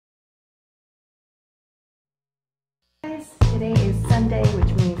Today is Sunday,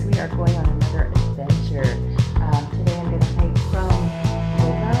 which means we are going on another adventure. Today I'm going to hike from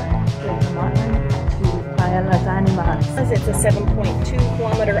Boca de Tomatlan to Playa Las Animas. It's a 7.2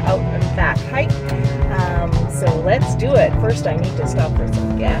 kilometer out and back hike, so let's do it. First I need to stop for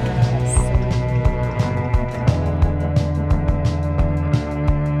some gas.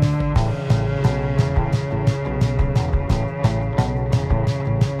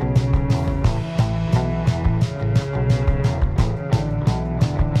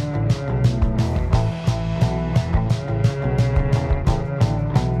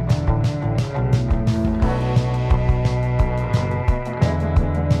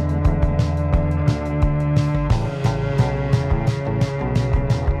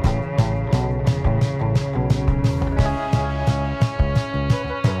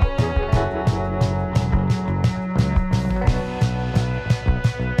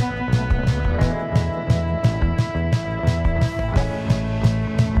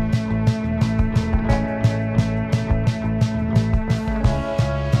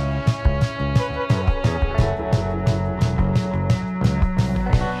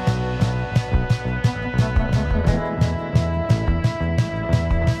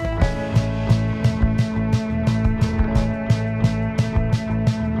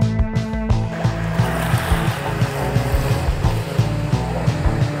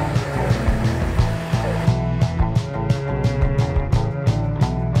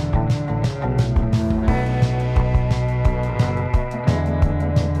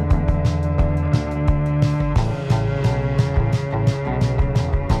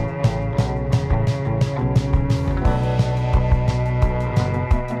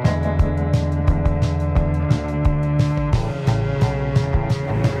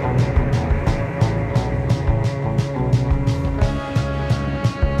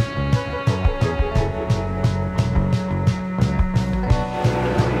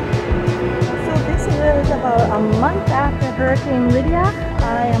 About a month after Hurricane Lydia,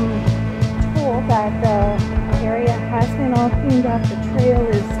 I am told that the area has been all cleaned up. The trail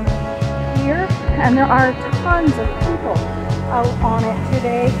is here, and there are tons of people out on it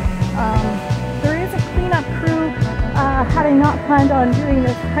today. There is a cleanup crew. Had I not planned on doing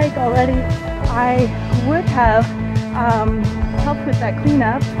this hike already, I would have helped with that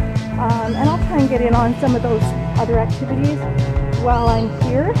cleanup, and I'll try and get in on some of those other activities while I'm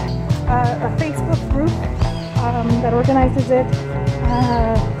here. A Facebook group that organizes it.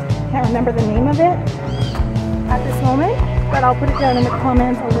 Can't remember the name of it at this moment, but I'll put it down in the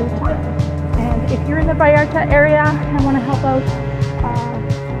comments. I'll link to it. And if you're in the Vallarta area and want to help out,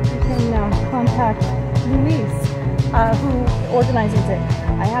 you can contact Luis, who organizes it.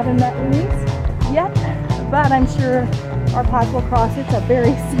 I haven't met Luis yet, but I'm sure our paths will cross. It's a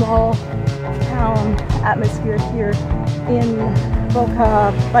very small town atmosphere here in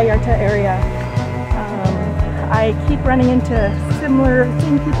Boca Vallarta area. I keep running into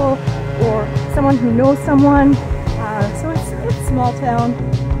same people or someone who knows someone. So it's a small town.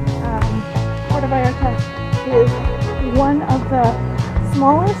 Puerto Vallarta is one of the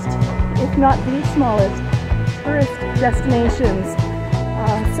smallest, if not the smallest, tourist destinations.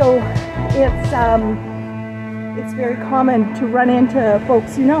 So it's very common to run into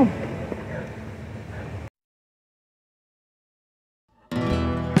folks you know.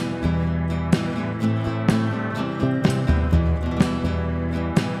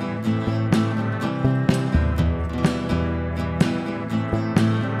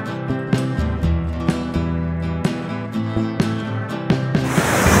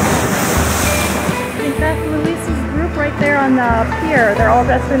 There on the pier, they're all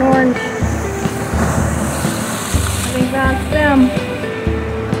dressed in orange. I think that's them.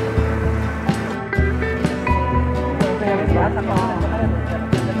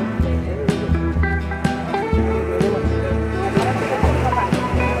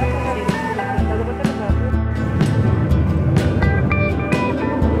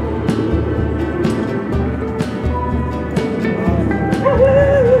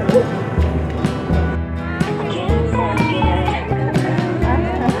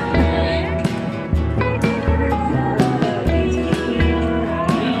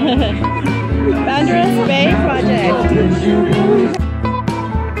 Banderas Bay Project.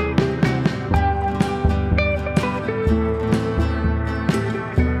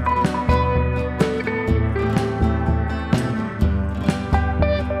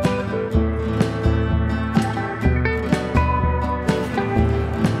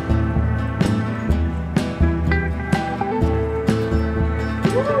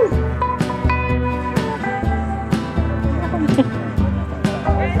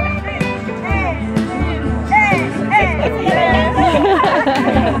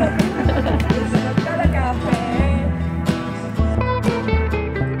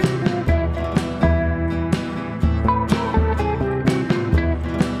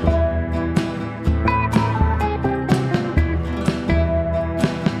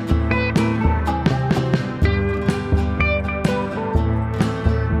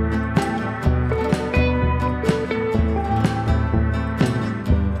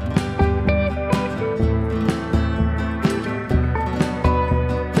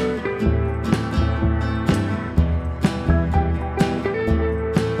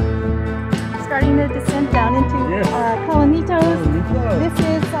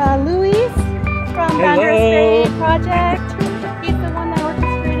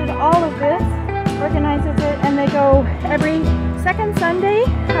 they go every second Sunday.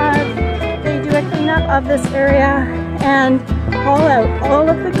 They do a cleanup of this area and haul out all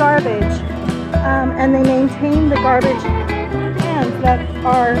of the garbage, and they maintain the garbage cans that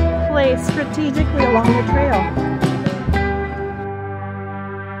are placed strategically along the trail.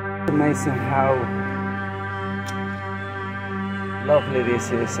 Amazing how lovely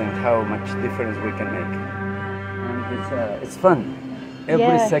this is and how much difference we can make. And it's fun.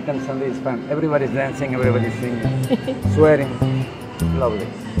 Every second Sunday is fun. Everybody's dancing, everybody's singing, sweating. Lovely.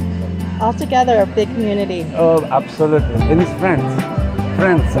 All together, a big community. Oh, absolutely. And it's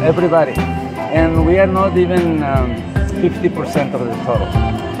friends, everybody. And we are not even 50% of the total.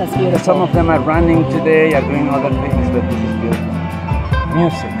 That's beautiful. Some of them are running today, are doing other things, but this is beautiful.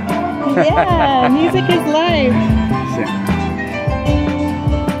 Music. Yeah, music is life.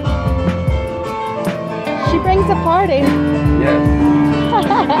 She brings a party. Yes.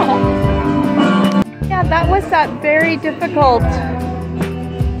 Yeah, that was very difficult.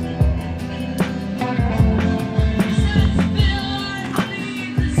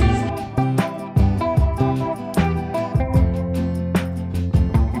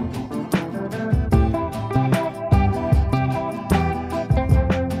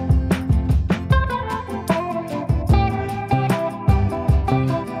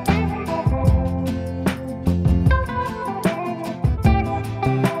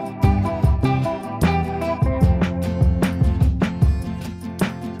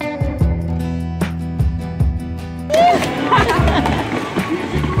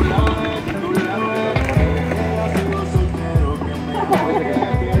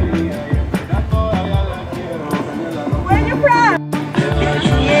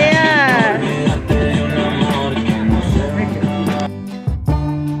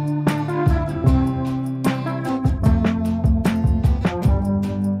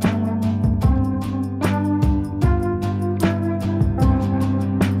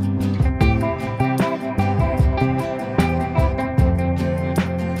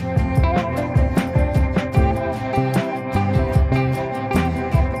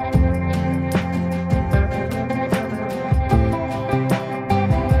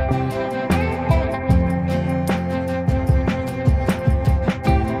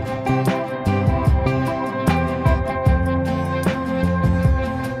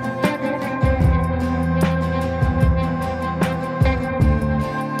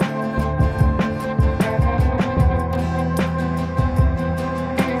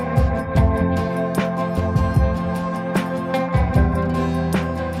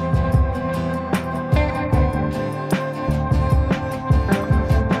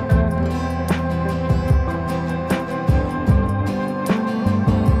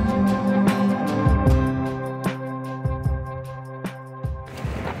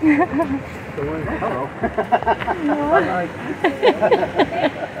 Hello.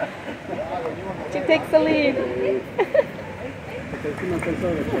 She takes the lead.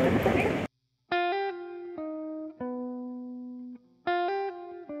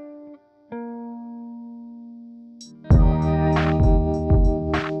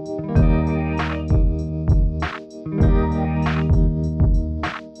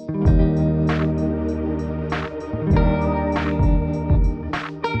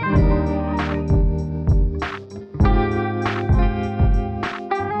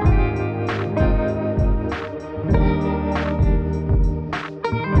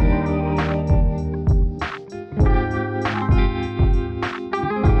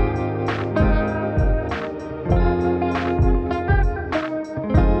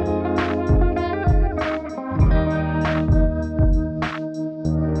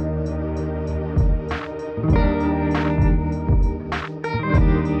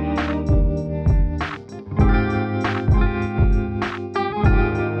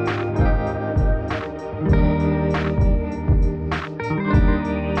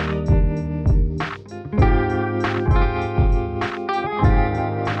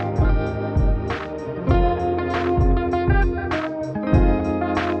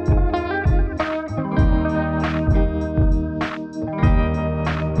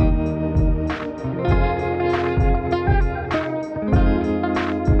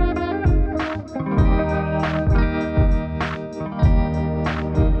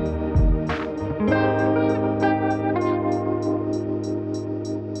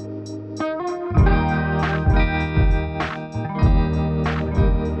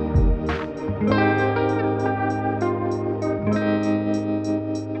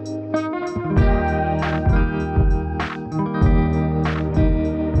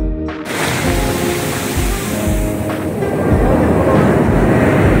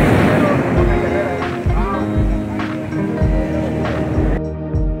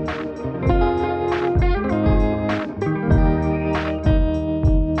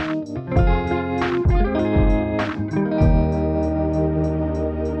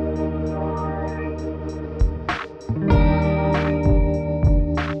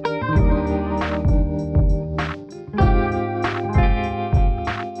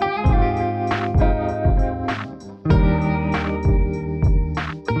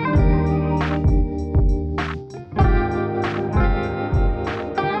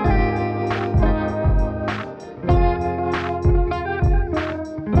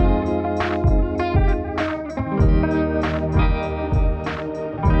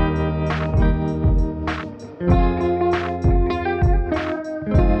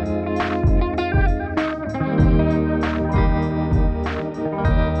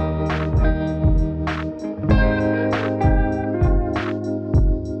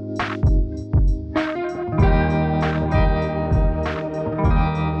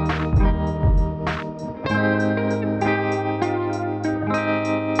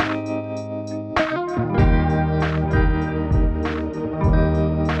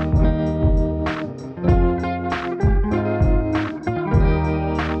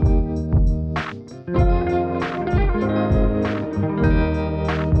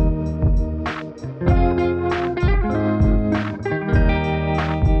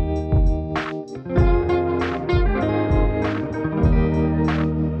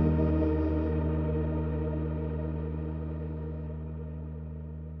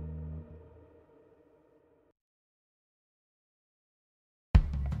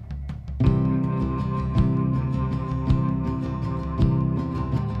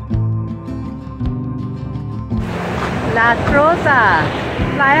 La Troza,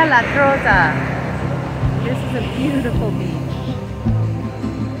 Playa La Troza. This is a beautiful beach.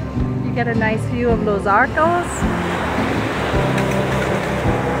 You get a nice view of Los Arcos.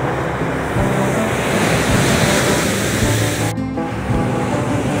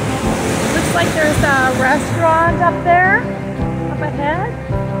 Looks like there's a restaurant up there, up ahead.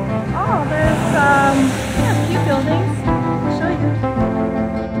 Oh, there's yeah, a few buildings. I'll show you.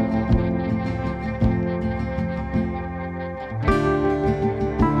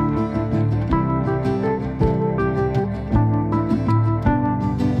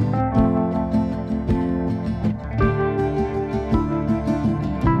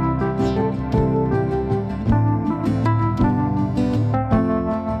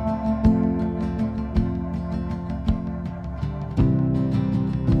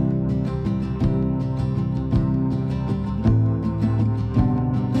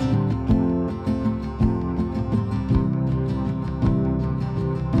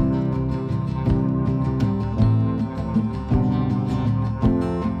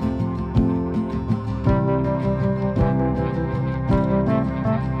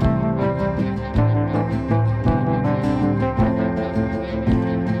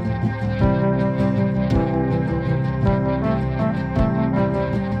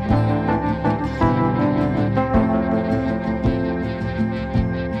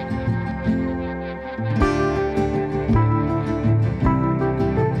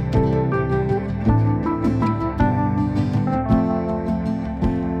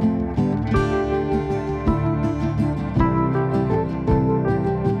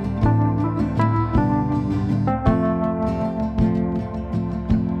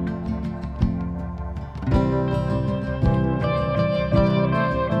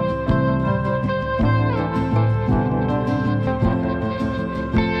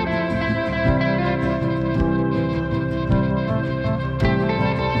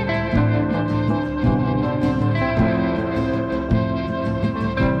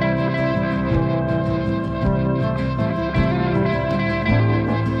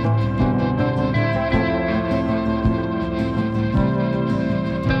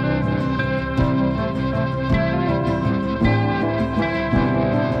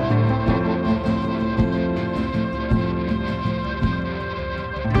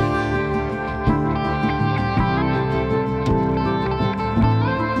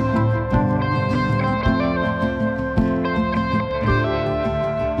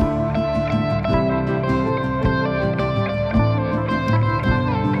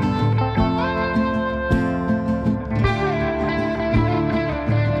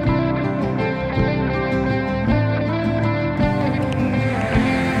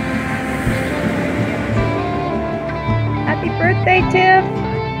 Birthday, Tiff!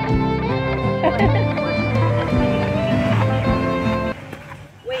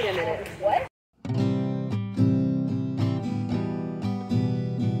 Wait a minute, what?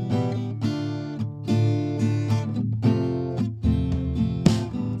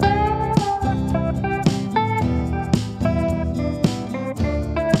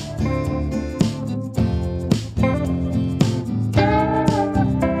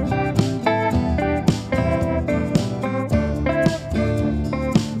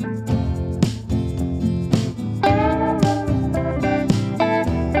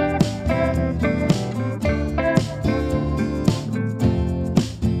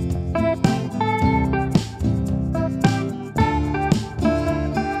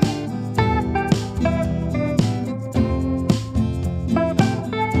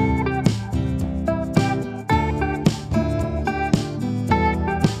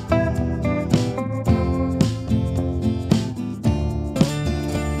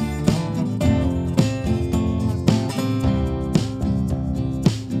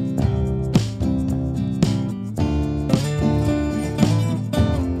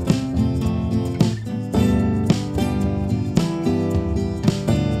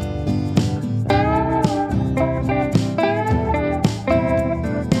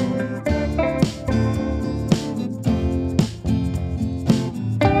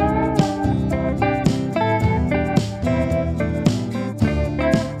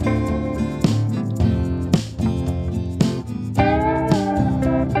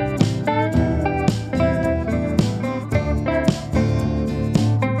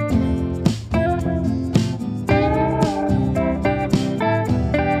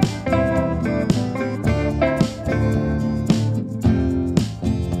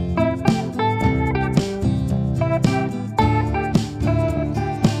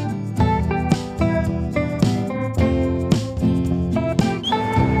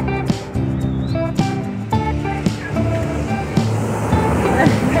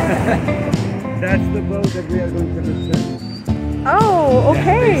 That's the boat that we are going to return. Oh,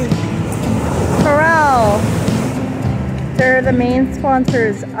 okay. Corral. They're the main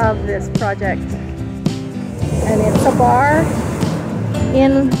sponsors of this project. And it's a bar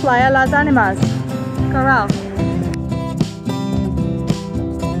in Playa Las Animas. Corral.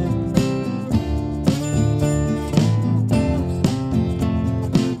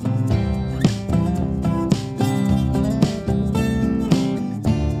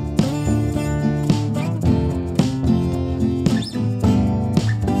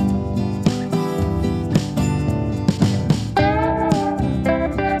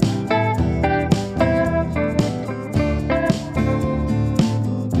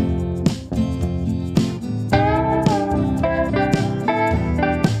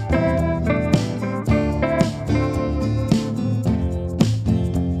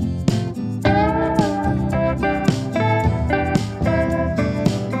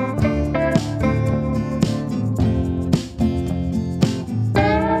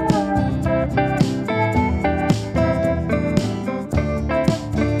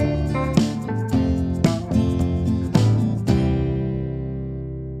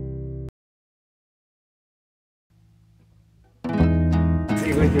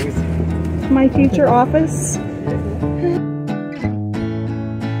 My future office.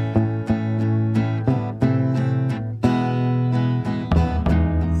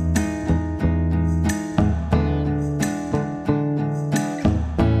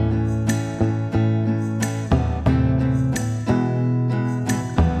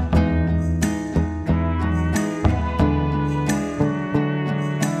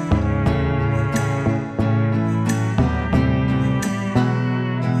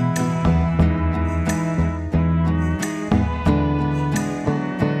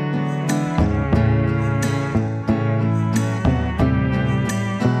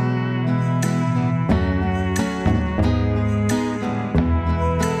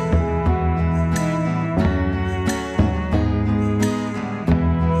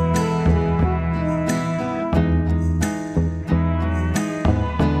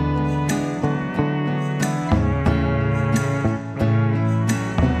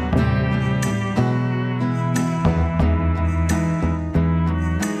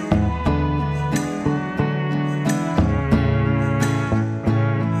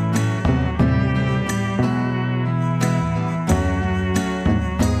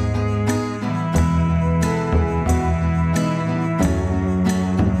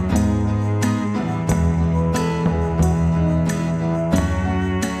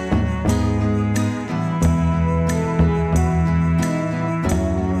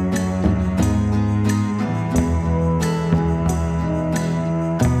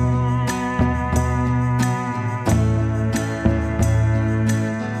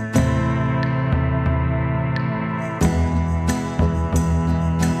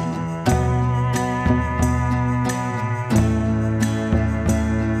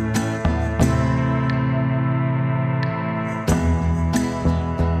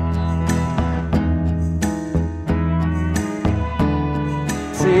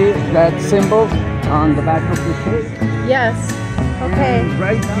 See that symbol on the back of the ship? Yes. Okay. And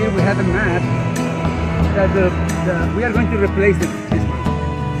right here we have a map that we are going to replace this one.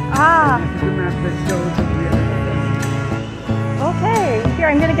 Ah. This is the map that shows that we are. Okay. Here,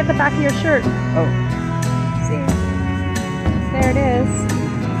 I'm gonna get the back of your shirt. Oh. See. There it is.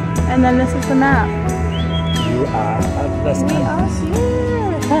 And then this is the map. You are at Las Animas.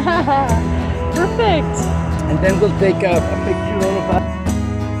 Yeah. Perfect. And then we'll take a picture all of us.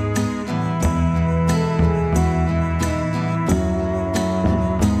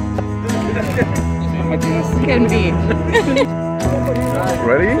 Can be.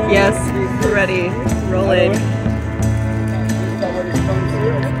 Ready? Yes, ready. Rolling.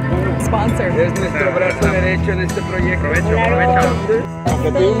 Sponsor. Es nuestro brazo derecho en este proyecto.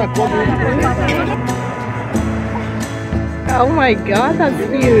 Oh my god, that's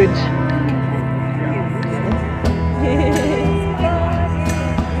huge.